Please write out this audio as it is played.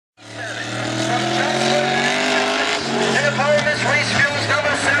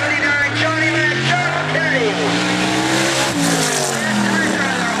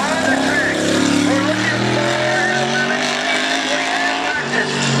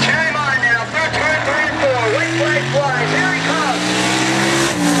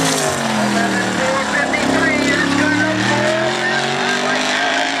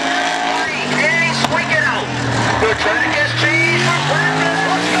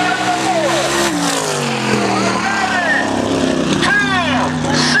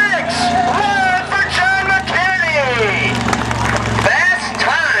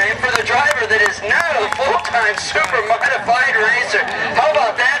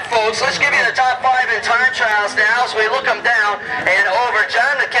folks. Let's give you the top 5 in time trials now as we look them down and over.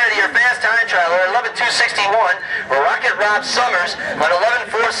 Jon McKennedy, your fast time trialer, 11.261. Rocket Rob Summers on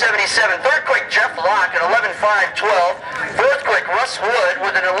 11.477. Third quick, Jeff Locke at 11.512. Fourth quick, Russ Wood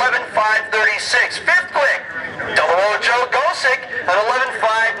with an 11.536. Fifth quick, Double O Joe Gosick at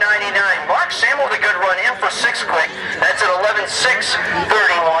 11.599. Mark Samuel with a good run in for sixth quick. That's at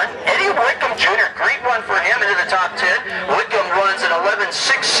 11.631. Eddie Whitcomb Jr., great run for him into the top 10. Whitcomb runs at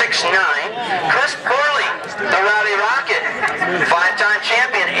 11.669. Chris Burley, the Rowdy Rocket, 5-time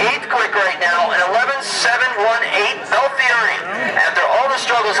champion, 8th quick right now at 11.718. Belfiore, after all the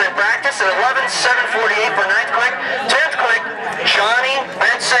struggles in practice, at 11.748 for 9th quick. 10th quick, Johnny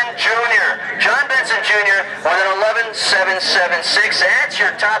Benson Jr. John Benson Jr. with an 11.776. That's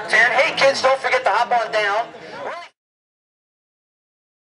your top 10. Hey kids, don't forget to hop on down.